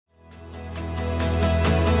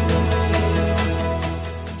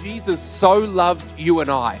Jesus so loved you and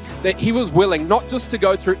I that he was willing not just to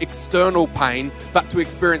go through external pain, but to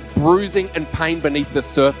experience bruising and pain beneath the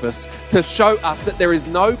surface to show us that there is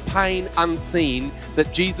no pain unseen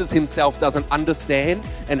that Jesus himself doesn't understand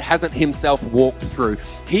and hasn't himself walked through.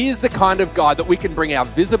 He is the kind of God that we can bring our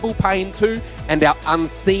visible pain to and our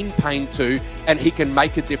unseen pain to, and he can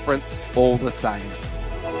make a difference all the same.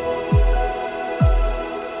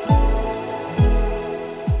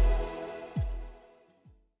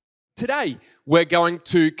 Today, we're going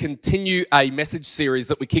to continue a message series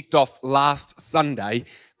that we kicked off last Sunday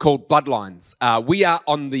called Bloodlines. We are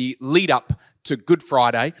on the lead up to Good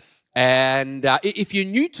Friday, and if you're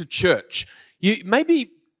new to church, maybe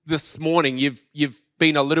this morning you've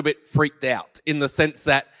been a little bit freaked out in the sense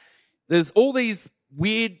that there's all these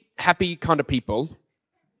weird, happy kind of people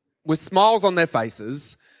with smiles on their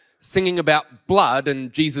faces singing about blood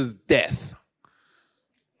and Jesus' death.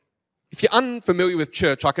 If you're unfamiliar with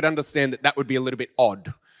church, I could understand that would be a little bit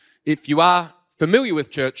odd. If you are familiar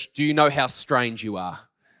with church, do you know how strange you are?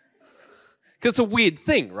 Because it's a weird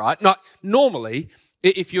thing, right? Normally,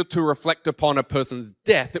 if you're to reflect upon a person's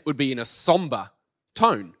death, it would be in a somber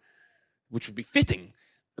tone, which would be fitting.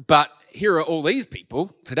 But here are all these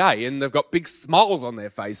people today, and they've got big smiles on their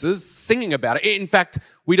faces, singing about it. In fact,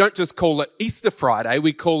 we don't just call it Easter Friday,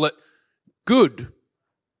 we call it Good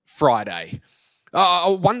Friday. I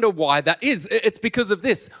wonder why that is. It's because of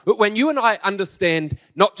this. When you and I understand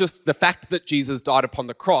not just the fact that Jesus died upon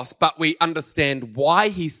the cross, but we understand why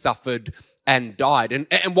he suffered and died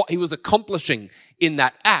and what he was accomplishing in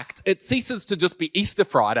that act, it ceases to just be Easter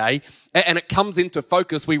Friday and it comes into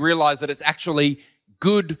focus. We realize that it's actually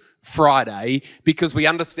Good Friday because we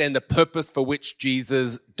understand the purpose for which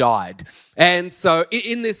Jesus died. And so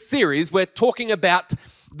in this series, we're talking about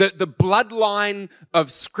the bloodline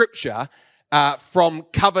of Scripture from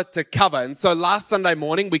cover to cover. And so last Sunday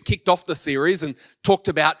morning, we kicked off the series and talked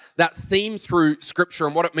about that theme through Scripture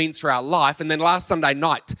and what it means for our life. And then last Sunday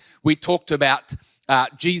night, we talked about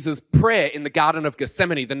Jesus' prayer in the Garden of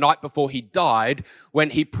Gethsemane the night before he died when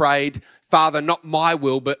he prayed, "Father, not my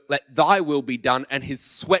will, but let thy will be done." And his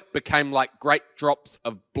sweat became like great drops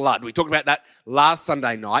of blood. We talked about that last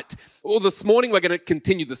Sunday night. Well, this morning, we're going to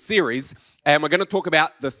continue the series and we're going to talk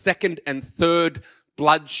about the second and third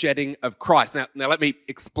bloodshedding of Christ. Now let me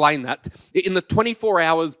explain that. In the 24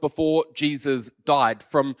 hours before Jesus died,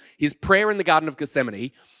 from his prayer in the Garden of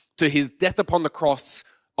Gethsemane to his death upon the cross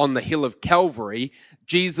on the hill of Calvary,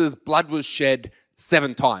 Jesus' blood was shed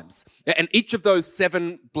 7 times. And each of those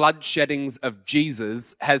 7 blood sheddings of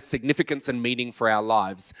Jesus has significance and meaning for our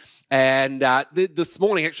lives. And this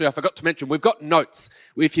morning, actually, I forgot to mention, we've got notes.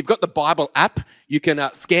 If you've got the Bible app, you can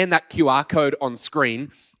scan that QR code on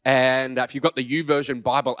screen. And if you've got the YouVersion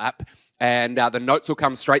Bible app, and the notes will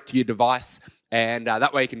come straight to your device, and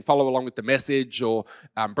that way you can follow along with the message or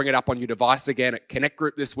bring it up on your device again at Connect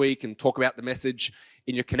Group this week and talk about the message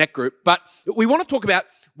in your Connect Group. But we want to talk about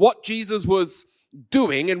what Jesus was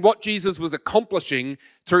doing and what Jesus was accomplishing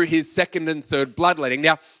through his second and third bloodletting.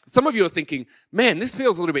 Now, some of you are thinking, man, this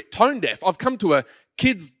feels a little bit tone deaf. I've come to a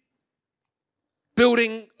kids'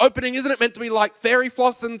 building opening, isn't it meant to be like fairy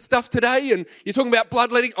floss and stuff today? And you're talking about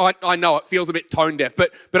bloodletting? I know it feels a bit tone deaf,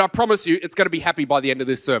 but I promise you it's going to be happy by the end of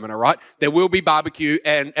this sermon, all right? There will be barbecue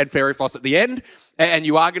and fairy floss at the end, and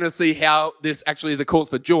you are going to see how this actually is a cause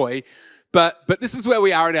for joy. But this is where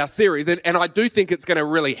we are in our series, and I do think it's going to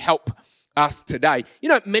really help us today. You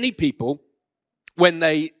know, many people, when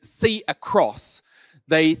they see a cross,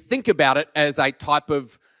 they think about it as a type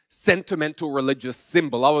of sentimental religious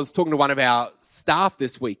symbol. I was talking to one of our staff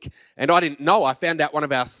this week, and I didn't know. I found out one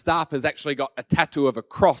of our staff has actually got a tattoo of a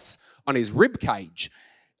cross on his rib cage.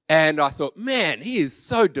 And I thought, man, he is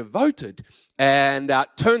so devoted. And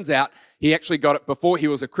turns out he actually got it before he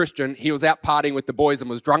was a Christian. He was out partying with the boys and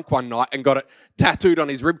was drunk one night and got it tattooed on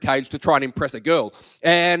his rib cage to try and impress a girl.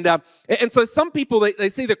 And so some people, they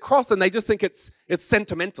see the cross and they just think it's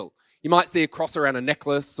sentimental. You might see a cross around a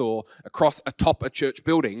necklace or a cross atop a church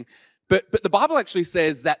building. But the Bible actually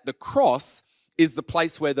says that the cross is the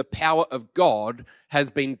place where the power of God has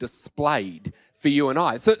been displayed for you and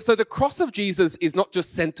I. So the cross of Jesus is not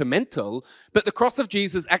just sentimental, but the cross of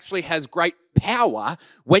Jesus actually has great power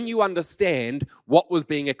when you understand what was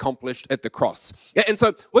being accomplished at the cross. And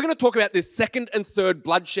so we're going to talk about this second and third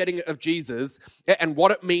bloodshedding of Jesus and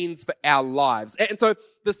what it means for our lives. And so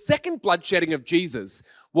the second bloodshedding of Jesus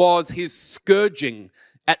was his scourging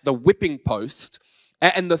at the whipping post.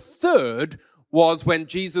 And the third was when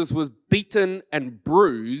Jesus was beaten and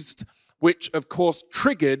bruised, which of course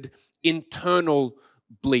triggered internal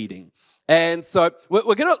bleeding. And so we're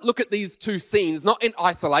going to look at these two scenes, not in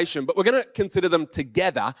isolation, but we're going to consider them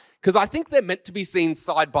together because I think they're meant to be seen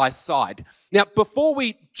side by side. Now, before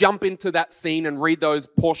we jump into that scene and read those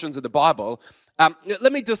portions of the Bible,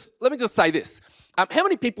 let me just say this. How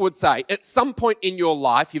many people would say at some point in your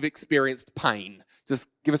life you've experienced pain? Just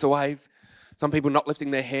give us a wave. Some people not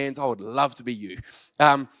lifting their hands. I would love to be you.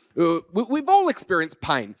 We've all experienced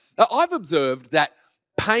pain. Now, I've observed that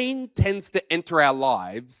pain tends to enter our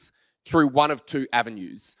lives through one of two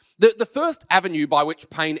avenues. The first avenue by which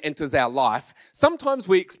pain enters our life, sometimes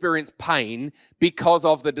we experience pain because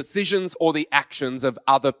of the decisions or the actions of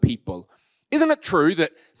other people. Isn't it true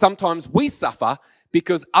that sometimes we suffer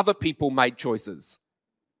because other people made choices?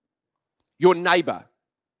 Your neighbour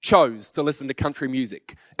chose to listen to country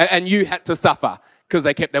music and you had to suffer because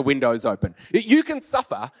they kept their windows open. You can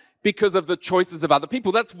suffer because of the choices of other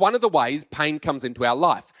people. That's one of the ways pain comes into our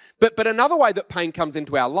life. But another way that pain comes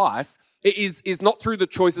into our life is not through the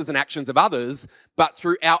choices and actions of others, but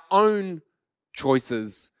through our own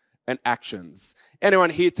choices and actions.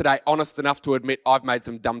 Anyone here today honest enough to admit I've made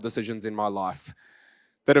some dumb decisions in my life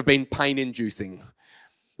that have been pain-inducing?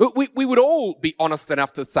 We would all be honest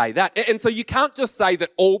enough to say that. And so you can't just say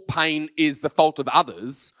that all pain is the fault of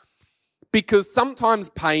others, because sometimes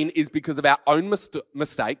pain is because of our own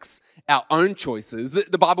mistakes, our own choices.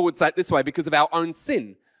 The Bible would say it this way, because of our own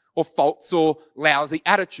sin or faults or lousy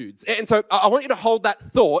attitudes. And so I want you to hold that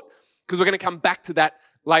thought because we're going to come back to that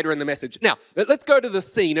later in the message. Now, let's go to the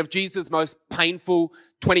scene of Jesus' most painful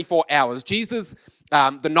 24 hours. Jesus,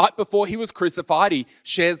 the night before he was crucified, he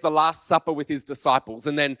shares the Last Supper with his disciples.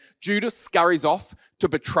 And then Judas scurries off to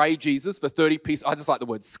betray Jesus for 30 pieces. I just like the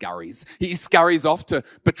word scurries. He scurries off to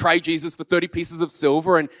betray Jesus for 30 pieces of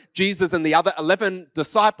silver. And Jesus and the other 11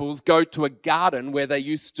 disciples go to a garden where they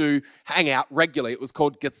used to hang out regularly. It was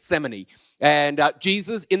called Gethsemane. And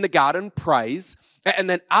Jesus in the garden prays. And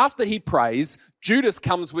then after he prays, Judas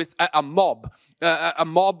comes with a mob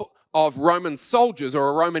of Roman soldiers or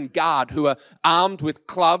a Roman guard who are armed with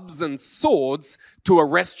clubs and swords to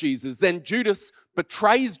arrest Jesus. Then Judas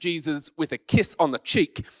betrays Jesus with a kiss on the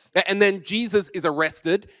cheek. And then Jesus is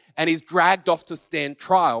arrested and he's dragged off to stand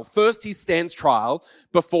trial. First, he stands trial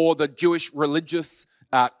before the Jewish religious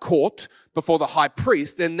court, before the high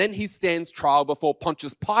priest, and then he stands trial before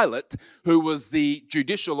Pontius Pilate, who was the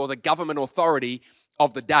judicial or the government authority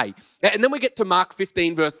of the day. And then we get to Mark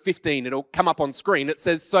 15, verse 15. It'll come up on screen. It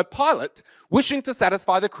says, "So Pilate, wishing to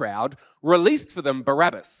satisfy the crowd, released for them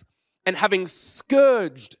Barabbas, and having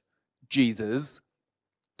scourged Jesus,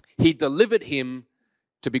 he delivered him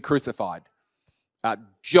to be crucified."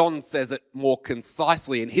 John says it more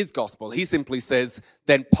concisely in his gospel. He simply says,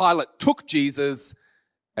 "Then Pilate took Jesus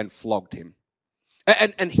and flogged him."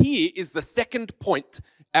 And here is the second point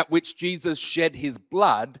at which Jesus shed his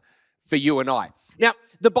blood for you and I. Now,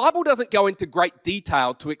 the Bible doesn't go into great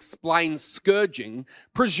detail to explain scourging,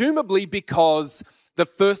 presumably because the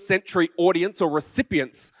first century audience or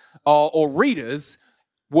recipients or readers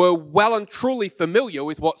were well and truly familiar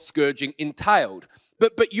with what scourging entailed.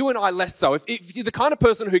 But you and I less so. If you're the kind of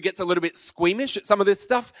person who gets a little bit squeamish at some of this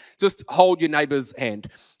stuff, just hold your neighbour's hand.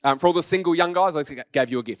 For all the single young guys, I gave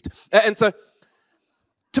you a gift. And so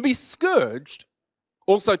to be scourged,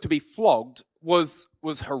 also to be flogged, was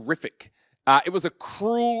horrific. It was a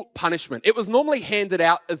cruel punishment. It was normally handed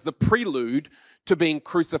out as the prelude to being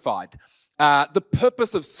crucified. The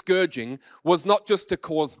purpose of scourging was not just to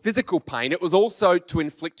cause physical pain, it was also to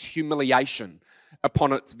inflict humiliation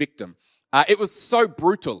upon its victim. It was so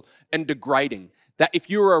brutal and degrading that if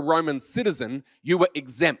you were a Roman citizen, you were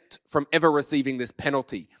exempt from ever receiving this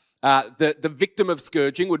penalty. The victim of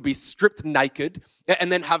scourging would be stripped naked and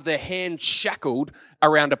then have their hands shackled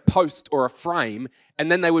around a post or a frame, and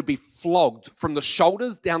then they would be flogged from the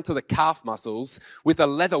shoulders down to the calf muscles with a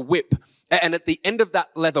leather whip. And at the end of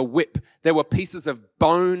that leather whip, there were pieces of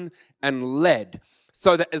bone and lead,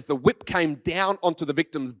 so that as the whip came down onto the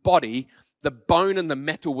victim's body, the bone and the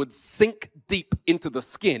metal would sink deep into the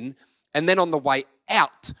skin, and then on the way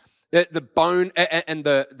out, the bone and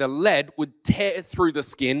the lead would tear through the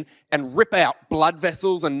skin and rip out blood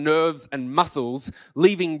vessels and nerves and muscles,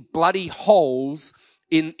 leaving bloody holes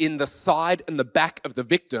in the side and the back of the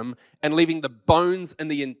victim and leaving the bones and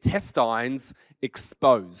the intestines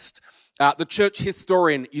exposed. The church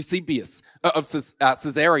historian Eusebius of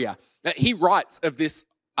Caesarea, he writes of this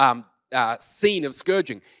scene of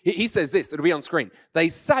scourging. He says this, it'll be on screen. "They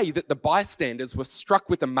say that the bystanders were struck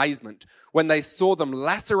with amazement when they saw them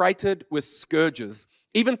lacerated with scourges,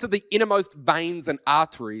 even to the innermost veins and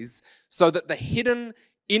arteries, so that the hidden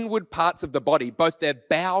inward parts of the body, both their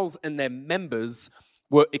bowels and their members,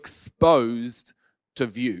 were exposed to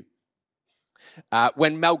view.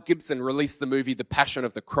 When Mel Gibson released the movie The Passion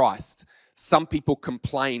of the Christ, some people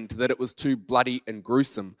complained that it was too bloody and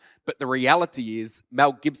gruesome. But the reality is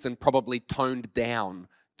Mel Gibson probably toned down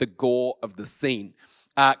the gore of the scene.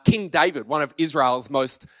 King David, one of Israel's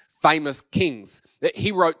most famous kings,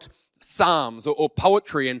 he wrote psalms or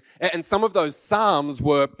poetry, and some of those psalms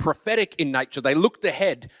were prophetic in nature. They looked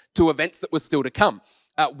ahead to events that were still to come.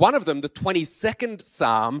 One of them, the 22nd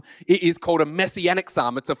psalm, is called a messianic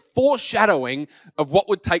psalm. It's a foreshadowing of what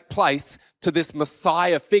would take place to this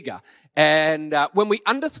Messiah figure. And when we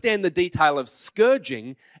understand the detail of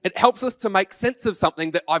scourging, it helps us to make sense of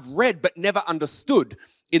something that I've read but never understood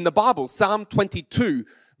in the Bible. Psalm 22,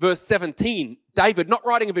 verse 17, David, not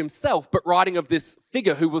writing of himself, but writing of this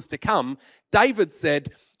figure who was to come, David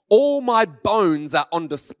said, "All my bones are on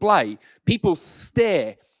display. People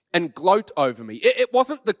stare and gloat over me." It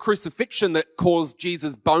wasn't the crucifixion that caused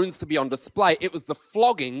Jesus' bones to be on display. It was the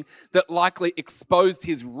flogging that likely exposed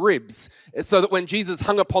his ribs, so that when Jesus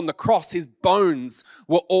hung upon the cross, his bones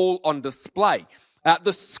were all on display.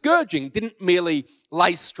 The scourging didn't merely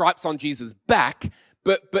lay stripes on Jesus' back,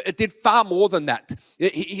 but it did far more than that.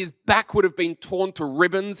 His back would have been torn to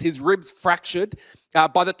ribbons, his ribs fractured.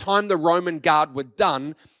 By the time the Roman guard were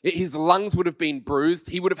done, his lungs would have been bruised.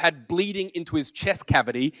 He would have had bleeding into his chest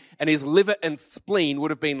cavity, and his liver and spleen would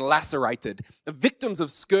have been lacerated. The victims of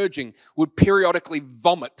scourging would periodically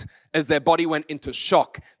vomit as their body went into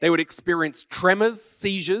shock. They would experience tremors,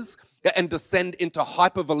 seizures, and descend into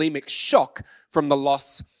hypervolemic shock from the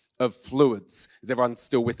loss of fluids. Is everyone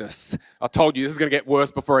still with us? I told you this is going to get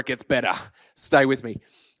worse before it gets better. Stay with me.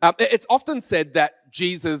 It's often said that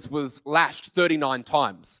Jesus was lashed 39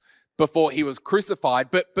 times before he was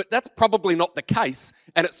crucified, but that's probably not the case,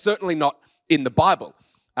 and it's certainly not in the Bible.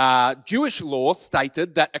 Jewish law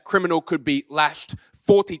stated that a criminal could be lashed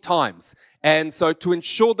 40 times. And so to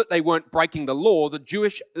ensure that they weren't breaking the law, the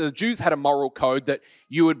Jews had a moral code that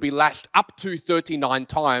you would be lashed up to 39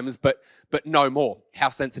 times, but no more. How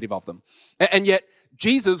sensitive of them. And yet,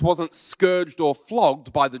 Jesus wasn't scourged or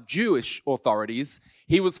flogged by the Jewish authorities.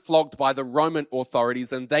 He was flogged by the Roman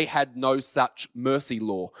authorities, and they had no such mercy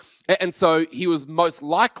law. And so he was most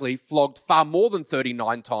likely flogged far more than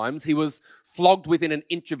 39 times. He was flogged within an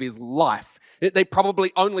inch of his life. They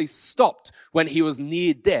probably only stopped when he was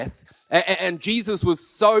near death. And Jesus was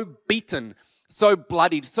so beaten, so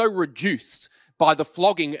bloodied, so reduced by the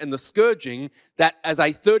flogging and the scourging that as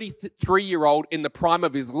a 33-year-old in the prime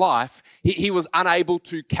of his life, he was unable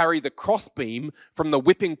to carry the crossbeam from the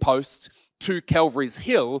whipping post to Calvary's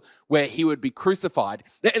hill where he would be crucified.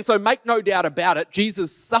 And so make no doubt about it,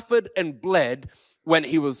 Jesus suffered and bled when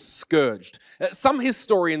he was scourged. Some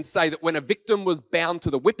historians say that when a victim was bound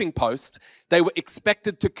to the whipping post, they were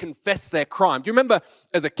expected to confess their crime. Do you remember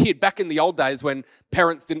as a kid, back in the old days when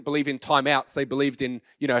parents didn't believe in timeouts, they believed in,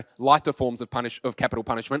 lighter forms of capital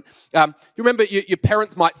punishment. You remember your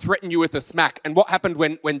parents might threaten you with a smack, and what happened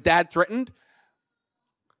when dad threatened?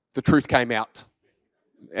 The truth came out.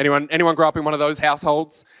 Anyone grow up in one of those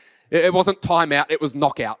households? It wasn't timeout, it was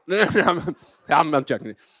knockout. I'm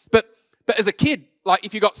joking. But as a kid, like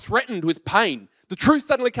if you got threatened with pain, the truth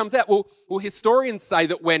suddenly comes out. Well, historians say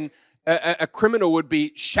that when a criminal would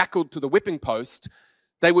be shackled to the whipping post,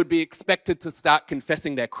 they would be expected to start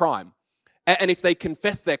confessing their crime. And if they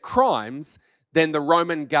confessed their crimes, then the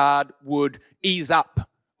Roman guard would ease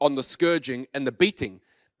up on the scourging and the beating.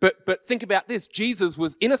 But think about this. Jesus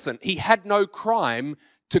was innocent. He had no crime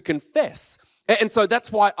to confess. And so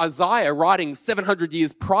that's why Isaiah, writing 700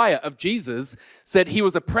 years prior of Jesus, said he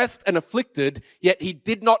was oppressed and afflicted, yet he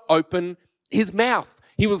did not open his mouth.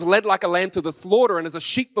 He was led like a lamb to the slaughter, and as a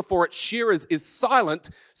sheep before its shearers is silent,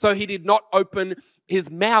 so he did not open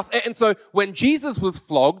his mouth. And so when Jesus was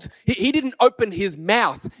flogged, he didn't open his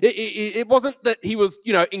mouth. It wasn't that he was,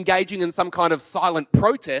 engaging in some kind of silent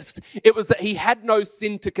protest. It was that he had no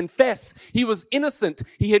sin to confess. He was innocent.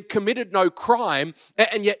 He had committed no crime,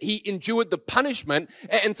 and yet he endured the punishment.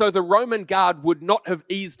 And so the Roman guard would not have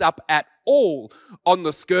eased up at all on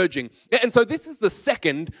the scourging. And so this is the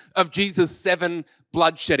second of Jesus' 7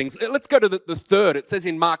 bloodsheddings. Let's go to the third. It says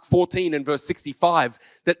in Mark 14 and verse 65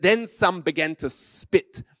 that then some began to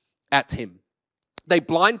spit at him. They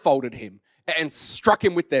blindfolded him and struck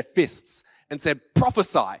him with their fists and said,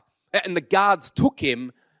 "Prophesy." And the guards took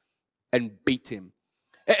him and beat him.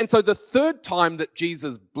 And so the third time that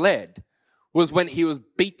Jesus bled was when he was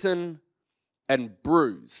beaten and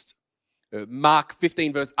bruised. Mark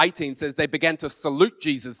 15 verse 18 says they began to salute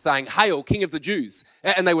Jesus saying, "Hail, King of the Jews."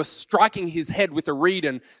 And they were striking his head with a reed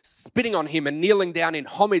and spitting on him and kneeling down in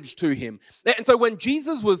homage to him. And so when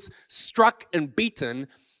Jesus was struck and beaten,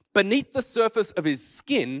 beneath the surface of his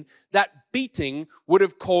skin, that beating would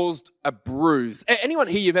have caused a bruise. Anyone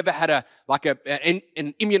here, you've ever had an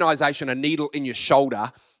immunization, a needle in your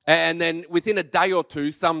shoulder, and then within a day or two,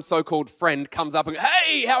 some so-called friend comes up and goes,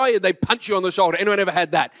 "Hey, how are you?" They punch you on the shoulder. Anyone ever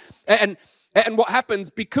had that? And what happens,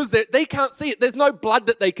 because they can't see it, there's no blood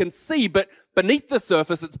that they can see, but beneath the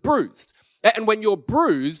surface, it's bruised. And when you're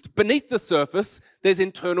bruised, beneath the surface, there's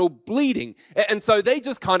internal bleeding. And so they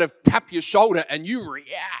just kind of tap your shoulder and you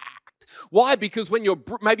react. Why? Because when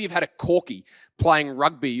maybe you've had a corky playing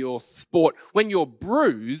rugby or sport. When you're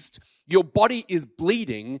bruised, your body is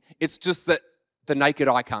bleeding. It's just that the naked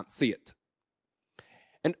eye can't see it.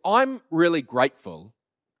 And I'm really grateful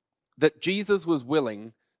that Jesus was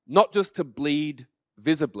willing not just to bleed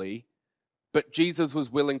visibly, but Jesus was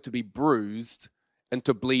willing to be bruised and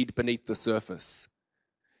to bleed beneath the surface.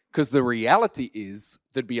 Because the reality is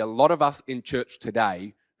there'd be a lot of us in church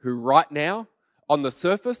today who right now, on the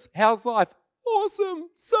surface, how's life? Awesome,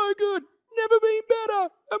 so good, never been better,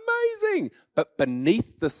 amazing. But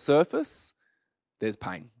beneath the surface, there's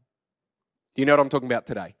pain. Do you know what I'm talking about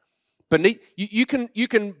today? Beneath, you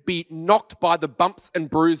can be knocked by the bumps and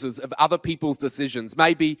bruises of other people's decisions.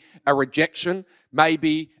 Maybe a rejection,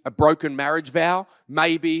 maybe a broken marriage vow,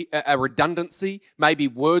 maybe a redundancy, maybe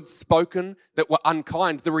words spoken that were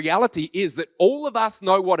unkind. The reality is that all of us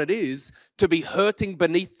know what it is to be hurting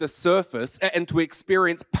beneath the surface and to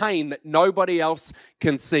experience pain that nobody else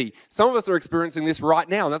can see. Some of us are experiencing this right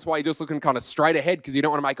now, and that's why you're just looking kind of straight ahead, because you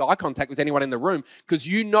don't want to make eye contact with anyone in the room, because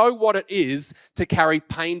you know what it is to carry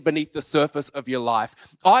pain beneath the surface of your life.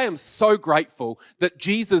 I am so grateful that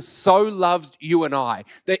Jesus so loved you and I,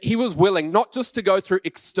 that he was willing not just to go through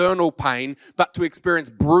external pain, but to experience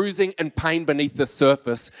bruising and pain beneath the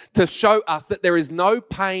surface, to show us that there is no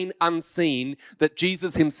pain unseen that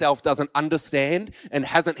Jesus himself doesn't understand and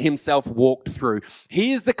hasn't himself walked through.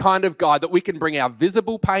 He is the kind of guy that we can bring our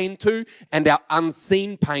visible pain to and our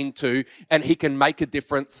unseen pain to, and he can make a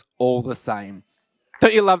difference all the same.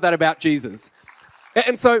 Don't you love that about Jesus?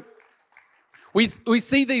 And so we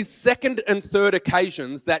see these second and third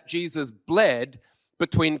occasions that Jesus bled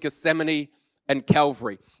between Gethsemane and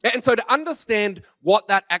Calvary. And so to understand what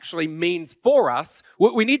that actually means for us,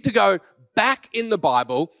 we need to go back in the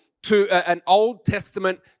Bible to an Old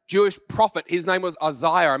Testament Jewish prophet. His name was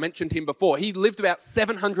Isaiah. I mentioned him before. He lived about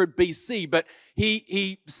 700 BC, but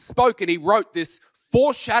he spoke and he wrote this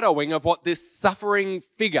foreshadowing of what this suffering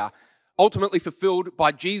figure, ultimately fulfilled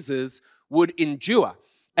by Jesus, would endure.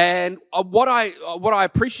 And what I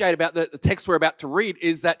appreciate about the text we're about to read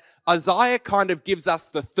is that Isaiah kind of gives us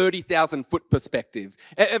the 30,000-foot perspective.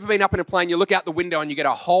 Ever been up in a plane, you look out the window and you get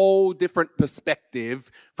a whole different perspective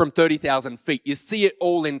from 30,000 feet. You see it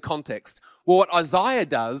all in context. Well, what Isaiah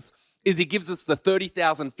does is he gives us the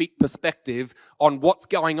 30,000 feet perspective on what's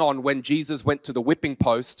going on when Jesus went to the whipping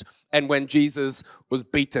post and when Jesus was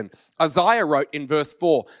beaten. Isaiah wrote in verse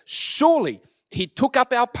 4, "Surely he took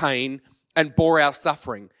up our pain and bore our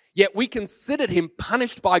suffering. Yet we considered him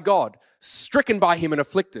punished by God, stricken by him and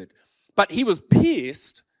afflicted. But he was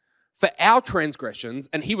pierced for our transgressions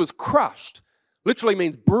and he was crushed." Literally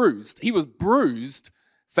means bruised. He was bruised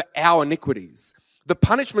for our iniquities. The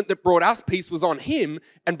punishment that brought us peace was on him,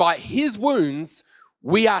 and by his wounds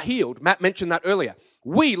we are healed. Matt mentioned that earlier.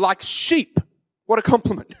 We, like sheep, what a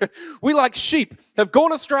compliment. We, like sheep, have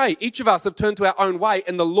gone astray. Each of us have turned to our own way,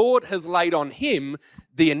 and the Lord has laid on him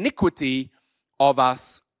the iniquity of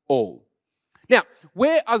us all. Now,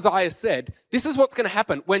 where Isaiah said, this is what's going to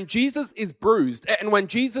happen when Jesus is bruised and when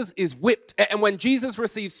Jesus is whipped and when Jesus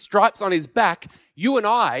receives stripes on his back, you and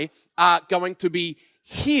I are going to be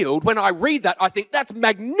healed. When I read that, I think that's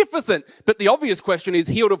magnificent. But the obvious question is,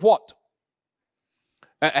 healed of what?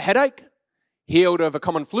 A headache? Healed of a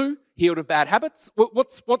common flu? Healed of bad habits?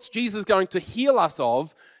 What's Jesus going to heal us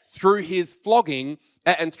of through his flogging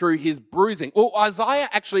and through his bruising? Well, Isaiah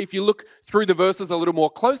actually, if you look through the verses a little more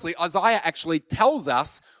closely, Isaiah actually tells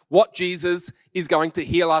us what Jesus is going to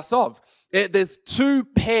heal us of. There's two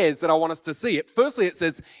pairs that I want us to see. Firstly, it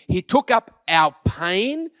says, he took up our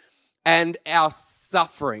pain and our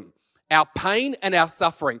suffering. Our pain and our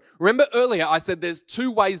suffering. Remember earlier I said there's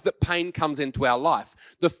two ways that pain comes into our life.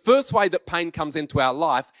 The first way that pain comes into our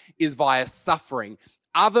life is via suffering.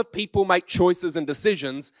 Other people make choices and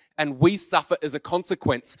decisions, and we suffer as a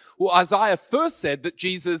consequence. Well, Isaiah first said that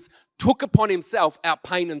Jesus took upon himself our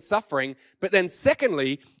pain and suffering, but then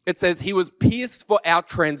secondly, it says he was pierced for our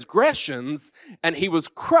transgressions, and he was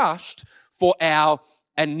crushed for our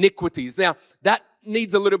iniquities. Now, that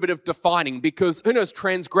needs a little bit of defining, because who knows,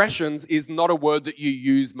 transgressions is not a word that you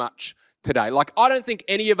use much today. Like, I don't think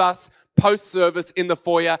any of us post-service in the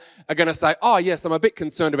foyer are going to say, oh, yes, I'm a bit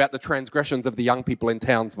concerned about the transgressions of the young people in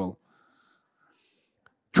Townsville.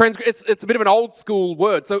 It's a bit of an old school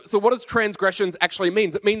word. So what does transgressions actually mean?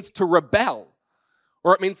 It means to rebel,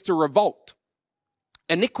 or it means to revolt.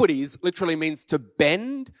 Iniquities literally means to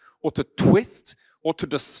bend or to twist or to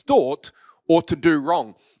distort or to do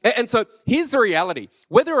wrong. And so here's the reality.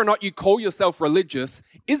 Whether or not you call yourself religious,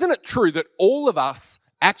 isn't it true that all of us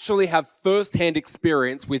actually have first-hand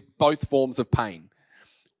experience with both forms of pain?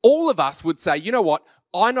 All of us would say, you know what?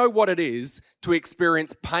 I know what it is to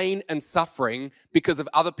experience pain and suffering because of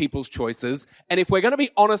other people's choices. And if we're going to be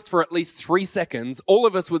honest for at least 3 seconds, all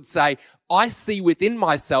of us would say, I see within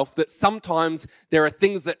myself that sometimes there are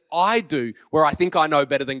things that I do where I think I know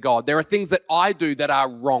better than God. There are things that I do that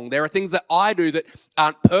are wrong. There are things that I do that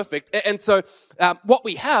aren't perfect. And so what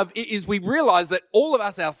we have is we realize that all of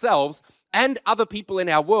us ourselves and other people in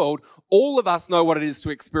our world, all of us know what it is to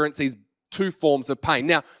experience these two forms of pain.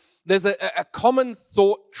 Now, there's a common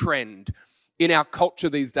thought trend in our culture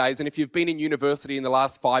these days, and if you've been in university in the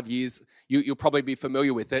last 5 years, you'll probably be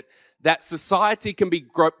familiar with it, that society can be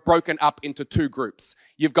broken up into two groups.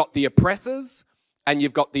 You've got the oppressors and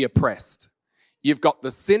you've got the oppressed. You've got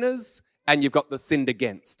the sinners and you've got the sinned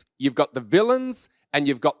against. You've got the villains and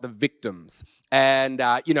you've got the victims. And,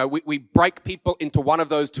 we break people into one of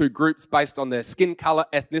those two groups based on their skin color,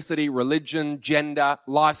 ethnicity, religion, gender,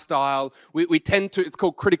 lifestyle. We tend to, it's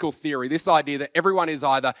called critical theory, this idea that everyone is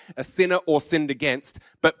either a sinner or sinned against,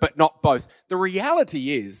 but not both. The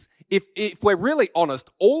reality is, if we're really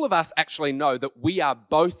honest, all of us actually know that we are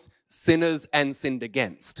both sinners and sinned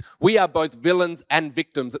against. We are both villains and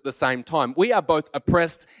victims at the same time. We are both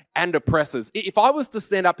oppressed and oppressors. If I was to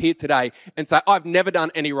stand up here today and say, I've never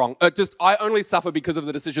done any wrong, I only suffer because of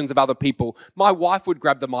the decisions of other people, my wife would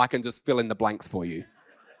grab the mic and just fill in the blanks for you.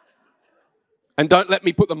 And don't let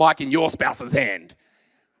me put the mic in your spouse's hand,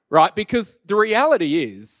 right? Because the reality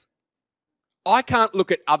is, I can't look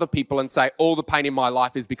at other people and say, all the pain in my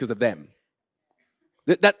life is because of them.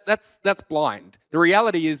 That's blind. The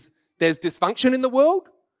reality is, there's dysfunction in the world,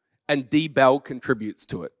 and D. Bell contributes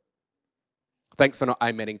to it. Thanks for not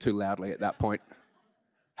amening too loudly at that point.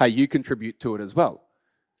 Hey, you contribute to it as well.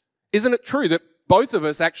 Isn't it true that both of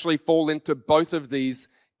us actually fall into both of these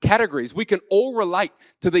categories? We can all relate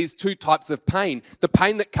to these two types of pain. The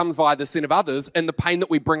pain that comes via the sin of others and the pain that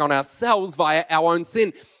we bring on ourselves via our own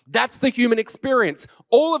sin. That's the human experience.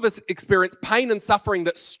 All of us experience pain and suffering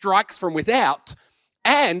that strikes from without.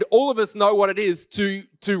 And all of us know what it is to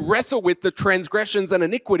wrestle with the transgressions and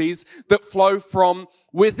iniquities that flow from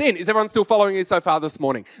within. Is everyone still following me so far this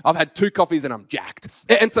morning? I've had 2 coffees and I'm jacked.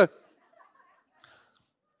 And so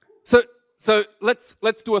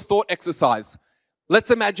let's do a thought exercise. Let's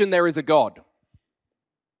imagine there is a God.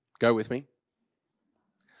 Go with me.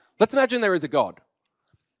 Let's imagine there is a God.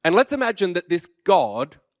 And let's imagine that this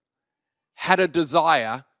God had a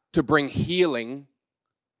desire to bring healing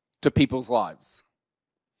to people's lives.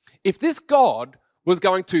 If this God was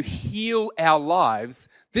going to heal our lives,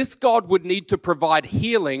 this God would need to provide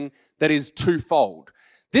healing that is twofold.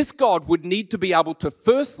 This God would need to be able to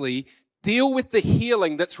firstly deal with the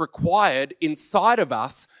healing that's required inside of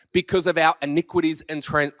us because of our iniquities and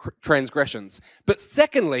transgressions. But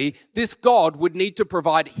secondly, this God would need to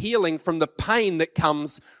provide healing from the pain that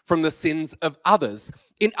comes from the sins of others.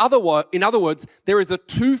 In other words, there is a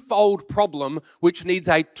twofold problem which needs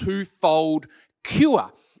a twofold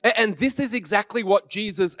cure. And this is exactly what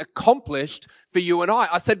Jesus accomplished for you and I.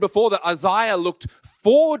 I said before that Isaiah looked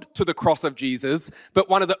forward to the cross of Jesus, but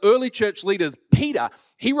one of the early church leaders, Peter,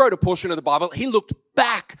 he wrote a portion of the Bible. He looked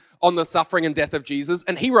back on the suffering and death of Jesus,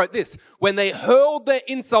 and he wrote this: when they hurled their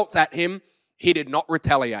insults at him, he did not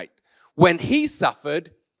retaliate. When he suffered,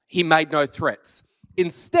 he made no threats.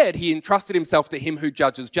 Instead, he entrusted himself to him who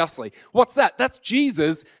judges justly. What's that? That's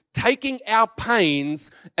Jesus taking our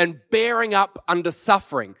pains and bearing up under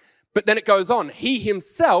suffering. But then it goes on. He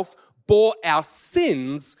himself bore our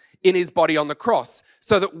sins in his body on the cross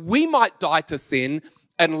so that we might die to sin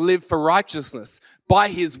and live for righteousness. By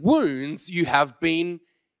his wounds, you have been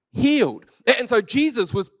healed. And so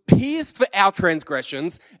Jesus was pierced for our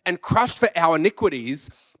transgressions and crushed for our iniquities.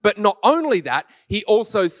 But not only that, he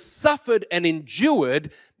also suffered and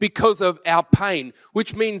endured because of our pain,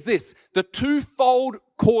 which means this: the twofold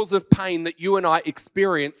cause of pain that you and I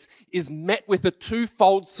experience is met with a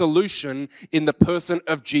twofold solution in the person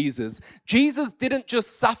of Jesus. Jesus didn't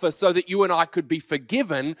just suffer so that you and I could be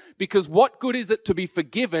forgiven, because what good is it to be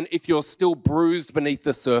forgiven if you're still bruised beneath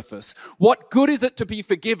the surface? What good is it to be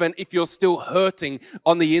forgiven if you're still hurting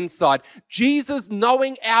on the inside? Jesus,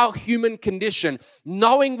 knowing our human condition,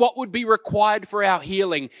 knowing what would be required for our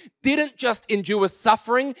healing, didn't just endure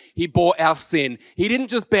suffering, he bore our sin. He didn't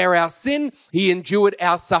just bear our sin, he endured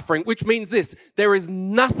our suffering, which means this: there is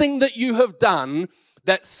nothing that you have done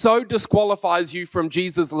that so disqualifies you from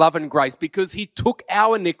Jesus' love and grace, because he took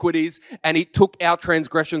our iniquities and he took our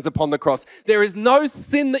transgressions upon the cross. There is no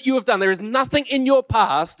sin that you have done. There is nothing in your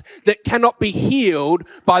past that cannot be healed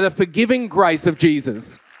by the forgiving grace of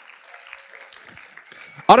Jesus.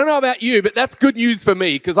 I don't know about you, but that's good news for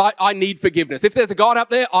me, because I need forgiveness. If there's a God up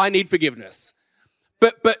there, I need forgiveness.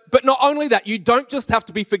 But not only that, you don't just have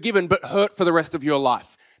to be forgiven, but hurt for the rest of your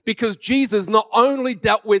life. Because Jesus not only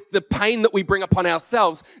dealt with the pain that we bring upon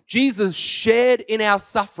ourselves, Jesus shared in our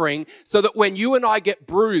suffering, so that when you and I get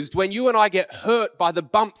bruised, when you and I get hurt by the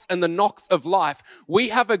bumps and the knocks of life, we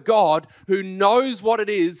have a God who knows what it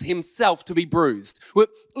is himself to be bruised. Well,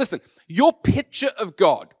 listen, your picture of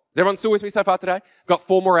God, is everyone still with me so far today? I've got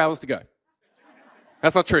 4 more hours to go.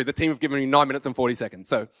 That's not true. The team have given me 9 minutes and 40 seconds.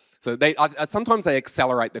 So sometimes they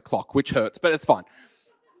accelerate the clock, which hurts, but it's fine.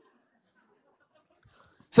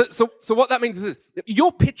 So what that means is this: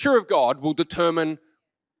 your picture of God will determine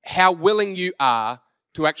how willing you are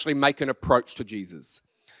to actually make an approach to Jesus.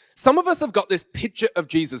 Some of us have got this picture of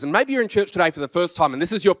Jesus, and maybe you're in church today for the first time, and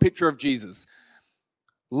this is your picture of Jesus.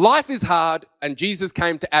 Life is hard, and Jesus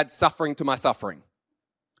came to add suffering to my suffering.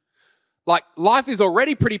 Like, life is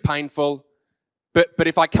already pretty painful, but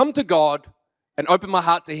if I come to God and open my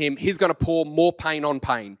heart to him, he's going to pour more pain on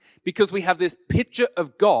pain, because we have this picture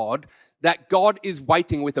of God, that God is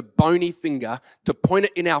waiting with a bony finger to point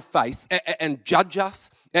it in our face and judge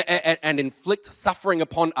us and inflict suffering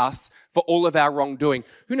upon us for all of our wrongdoing.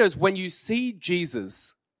 Who knows, when you see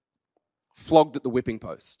Jesus flogged at the whipping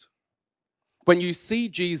post, when you see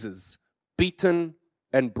Jesus beaten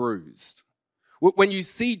and bruised, when you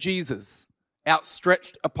see Jesus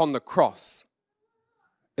outstretched upon the cross,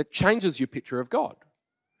 it changes your picture of God.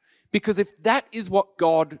 Because if that is what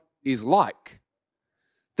God is like,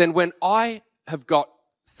 then when I have got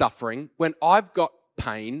suffering, when I've got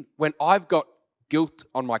pain, when I've got guilt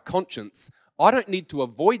on my conscience, I don't need to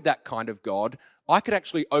avoid that kind of God. I could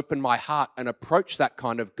actually open my heart and approach that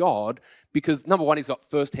kind of God, because number one, he's got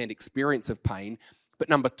firsthand experience of pain, but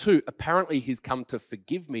number two, apparently he's come to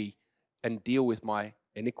forgive me and deal with my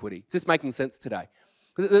iniquity. Is this making sense today?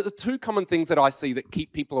 The 2 common things that I see that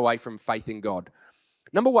keep people away from faith in God.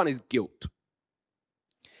 Number one is guilt.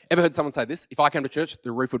 Ever heard someone say this? If I came to church,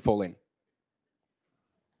 the roof would fall in.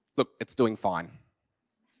 Look, it's doing fine.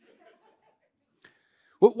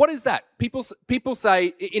 Well, what is that? People say,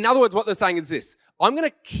 in other words, what they're saying is this: I'm going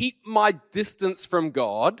to keep my distance from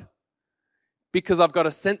God because I've got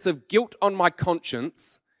a sense of guilt on my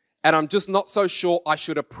conscience, and I'm just not so sure I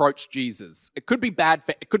should approach Jesus. It could be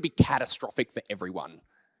it could be catastrophic for everyone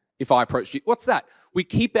if I approach Jesus. What's that? We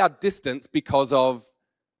keep our distance because of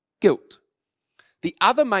guilt. The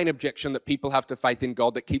other main objection that people have to faith in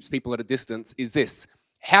God that keeps people at a distance is this: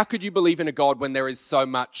 how could you believe in a God when there is so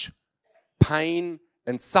much pain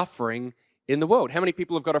and suffering in the world? How many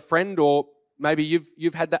people have got a friend, or maybe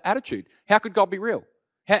you've had that attitude? How could God be real?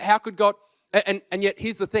 How could God? And yet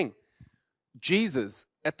here's the thing: Jesus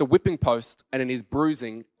at the whipping post and in his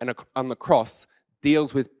bruising and on the cross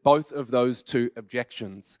deals with both of those 2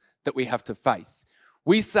 objections that we have to faith.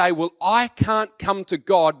 We say, well, I can't come to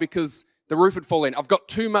God because the roof would fall in. I've got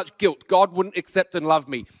too much guilt. God wouldn't accept and love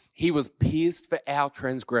me. He was pierced for our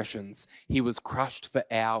transgressions. He was crushed for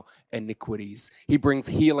our iniquities. He brings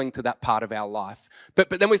healing to that part of our life.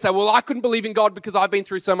 But then we say, well, I couldn't believe in God because I've been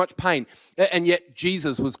through so much pain. And yet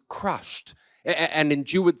Jesus was crushed and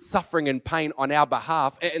endured suffering and pain on our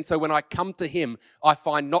behalf. And so when I come to him, I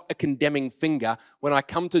find not a condemning finger. When I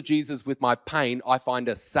come to Jesus with my pain, I find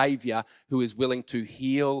a Savior who is willing to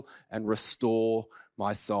heal and restore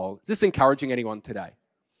my soul. Is this encouraging anyone today?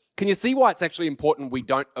 Can you see why it's actually important we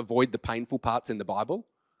don't avoid the painful parts in the Bible?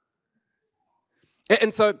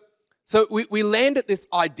 And so we land at this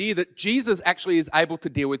idea that Jesus actually is able to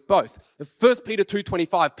deal with both. 1 Peter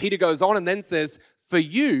 2:25, Peter goes on and then says, "For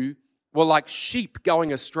you were like sheep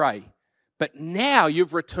going astray, but now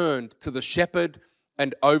you've returned to the shepherd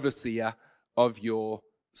and overseer of your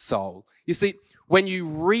soul." You see, when you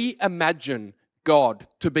reimagine God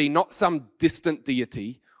to be not some distant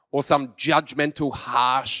deity or some judgmental,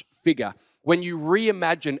 harsh figure, when you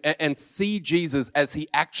reimagine and see Jesus as he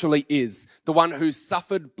actually is, the one who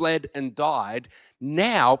suffered, bled, and died,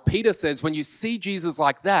 now, Peter says, when you see Jesus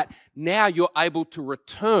like that, now you're able to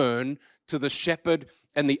return to the shepherd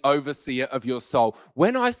and the overseer of your soul.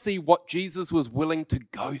 When I see what Jesus was willing to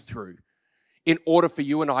go through in order for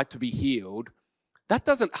you and I to be healed, that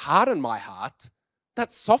doesn't harden my heart.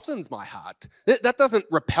 That softens my heart. That doesn't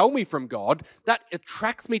repel me from God. That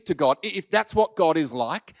attracts me to God. If that's what God is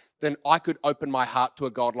like, then I could open my heart to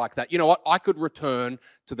a God like that. You know what? I could return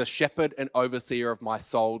to the shepherd and overseer of my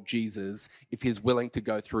soul, Jesus, if he's willing to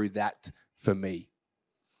go through that for me.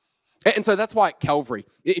 And so that's why at Calvary,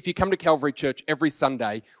 if you come to Calvary Church every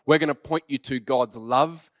Sunday, we're going to point you to God's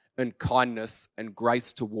love and kindness and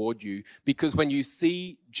grace toward you. Because when you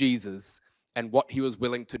see Jesus and what he was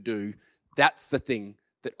willing to do, that's the thing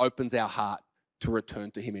that opens our heart to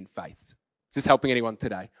return to him in faith. Is this helping anyone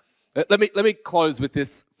today? Let me close with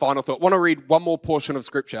this final thought. I want to read one more portion of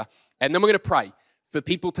Scripture, and then we're going to pray for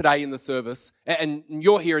people today in the service. And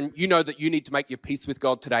you're here, and you know that you need to make your peace with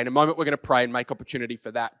God today. In a moment, we're going to pray and make opportunity for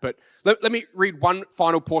that. But let me read one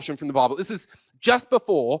final portion from the Bible. This is just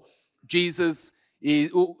before Jesus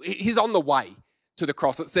he's on the way to the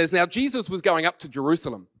cross. It says, now Jesus was going up to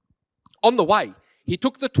Jerusalem. On the way, he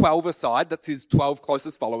took the 12 aside, that's his 12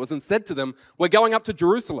 closest followers, and said to them, we're going up to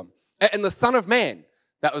Jerusalem. And the Son of Man,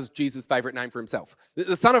 that was Jesus' favorite name for himself,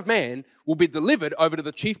 the Son of Man will be delivered over to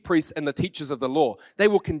the chief priests and the teachers of the law. They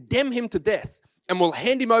will condemn him to death and will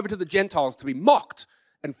hand him over to the Gentiles to be mocked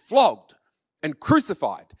and flogged and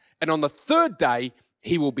crucified. And on the third day,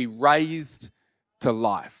 he will be raised to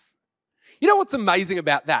life. You know what's amazing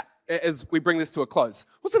about that? As we bring this to a close,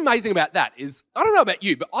 what's amazing about that is, I don't know about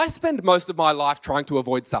you, but I spend most of my life trying to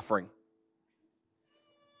avoid suffering.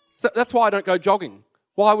 So that's why I don't go jogging.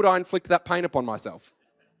 Why would I inflict that pain upon myself?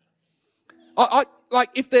 I like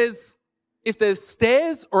if there's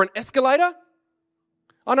stairs or an escalator,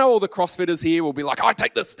 I know all the CrossFitters here will be like, I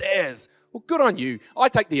take the stairs. Well, good on you. I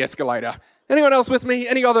take the escalator. Anyone else with me?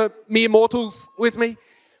 Any other mere mortals with me?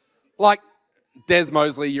 Like Des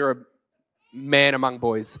Mosley, you're a man among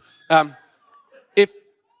boys.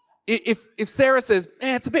 If Sarah says,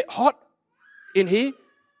 it's a bit hot in here,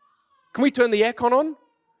 can we turn the aircon on?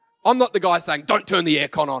 I'm not the guy saying, don't turn the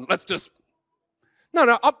aircon on. Let's just...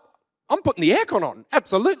 No, I'm putting the aircon on.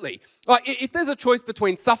 Absolutely. Like, if there's a choice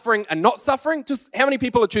between suffering and not suffering, just how many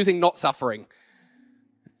people are choosing not suffering?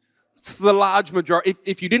 It's the large majority.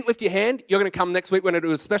 If you didn't lift your hand, you're going to come next week when I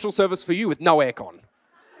do a special service for you with no aircon.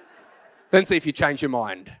 Then see if you change your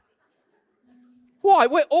mind. Why?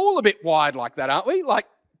 We're all a bit wired like that, aren't we? Like,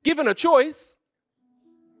 given a choice.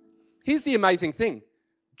 Here's the amazing thing.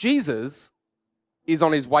 Jesus is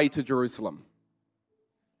on his way to Jerusalem.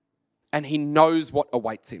 And he knows what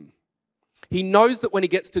awaits him. He knows that when he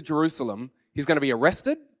gets to Jerusalem, he's going to be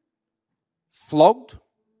arrested, flogged,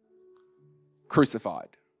 crucified.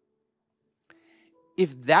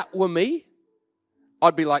 If that were me,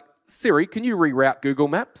 I'd be like, Siri, can you reroute Google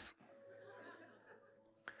Maps?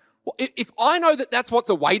 Well, if I know that that's what's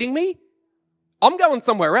awaiting me, I'm going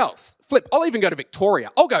somewhere else. Flip, I'll even go to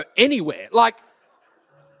Victoria. I'll go anywhere. Like,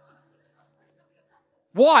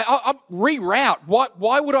 why? I'll reroute.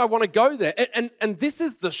 Why would I want to go there? And this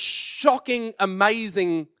is the shocking,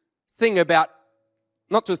 amazing thing about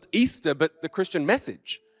not just Easter, but the Christian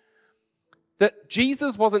message. That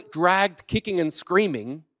Jesus wasn't dragged kicking and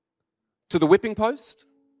screaming to the whipping post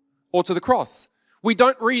or to the cross. We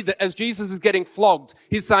don't read that as Jesus is getting flogged,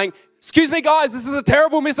 he's saying, excuse me guys, this is a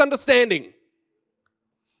terrible misunderstanding.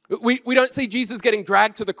 We don't see Jesus getting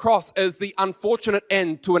dragged to the cross as the unfortunate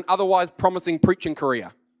end to an otherwise promising preaching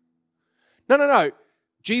career. No.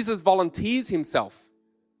 Jesus volunteers himself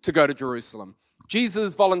to go to Jerusalem.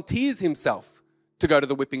 Jesus volunteers himself to go to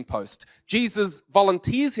the whipping post. Jesus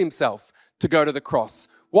volunteers himself to go to the cross.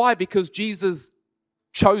 Why? Because Jesus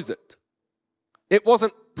chose it. It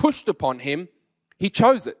wasn't pushed upon him. He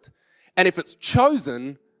chose it. And if it's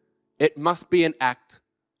chosen, it must be an act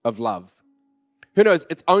of love. Who knows?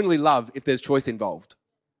 It's only love if there's choice involved.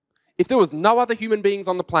 If there was no other human beings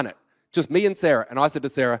on the planet, just me and Sarah, and I said to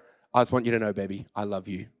Sarah, I just want you to know, baby, I love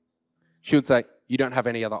you. She would say, you don't have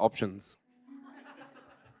any other options.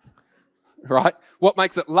 Right? What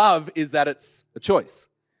makes it love is that it's a choice.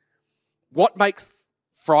 What makes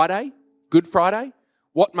Friday, Good Friday,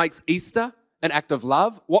 what makes Easter an act of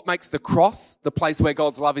love, what makes the cross the place where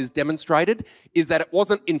God's love is demonstrated, is that it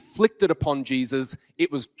wasn't inflicted upon Jesus,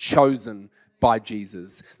 it was chosen by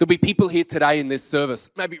Jesus. There'll be people here today in this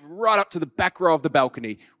service, maybe right up to the back row of the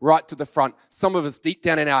balcony, right to the front. Some of us, deep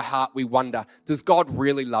down in our heart, we wonder, does God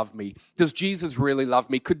really love me? Does Jesus really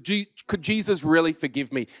love me? Could Jesus really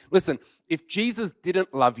forgive me? Listen, if Jesus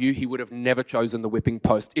didn't love you, he would have never chosen the whipping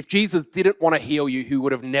post. If Jesus didn't want to heal you, he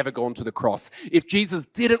would have never gone to the cross. If Jesus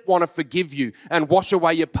didn't want to forgive you and wash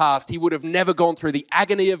away your past, he would have never gone through the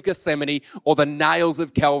agony of Gethsemane or the nails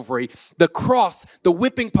of Calvary. The cross, the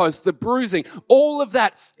whipping post, the bruising, all of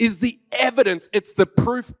that is the evidence. It's the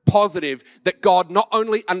proof positive that God not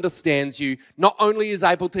only understands you, not only is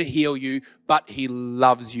able to heal you, but he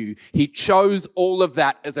loves you. He chose all of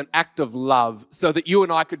that as an act of love so that you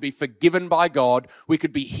and I could be forgiven by God. We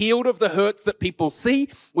could be healed of the hurts that people see.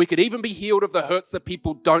 We could even be healed of the hurts that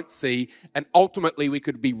people don't see. And ultimately, we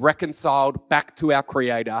could be reconciled back to our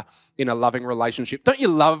Creator in a loving relationship. Don't you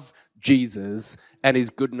love Jesus and his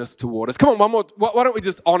goodness toward us? Come on, one more. Why don't we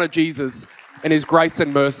just honor Jesus and his grace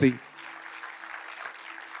and mercy?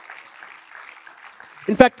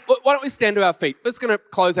 In fact, why don't we stand to our feet? We're just going to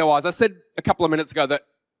close our eyes. I said a couple of minutes ago that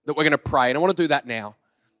we're going to pray, and I want to do that now.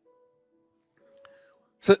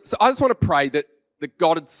 So I just want to pray that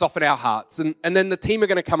God would soften our hearts, and then the team are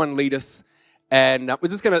going to come and lead us, and we're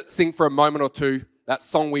just going to sing for a moment or two that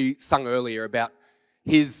song we sung earlier about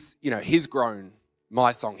his groan,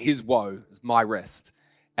 my song, his woe is my rest.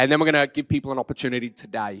 And then we're going to give people an opportunity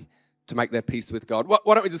today to make their peace with God.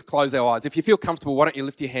 Why don't we just close our eyes? If you feel comfortable, why don't you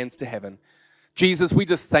lift your hands to heaven? Jesus, we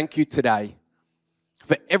just thank you today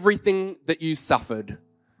for everything that you suffered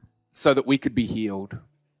so that we could be healed.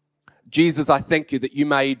 Jesus, I thank you that you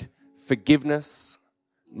made forgiveness,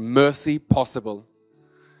 mercy possible.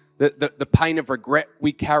 The pain of regret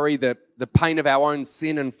we carry, the pain of our own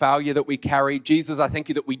sin and failure that we carry. Jesus, I thank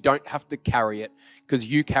you that we don't have to carry it because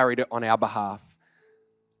you carried it on our behalf.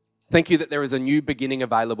 Thank you that there is a new beginning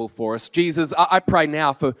available for us. Jesus, I pray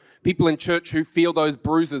now for people in church who feel those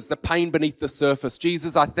bruises, the pain beneath the surface.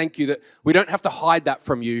 Jesus, I thank you that we don't have to hide that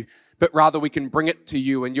from you, but rather we can bring it to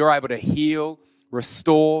you and you're able to heal,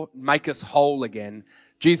 restore, make us whole again.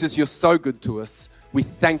 Jesus, you're so good to us. We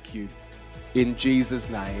thank you in Jesus'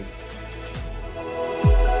 name.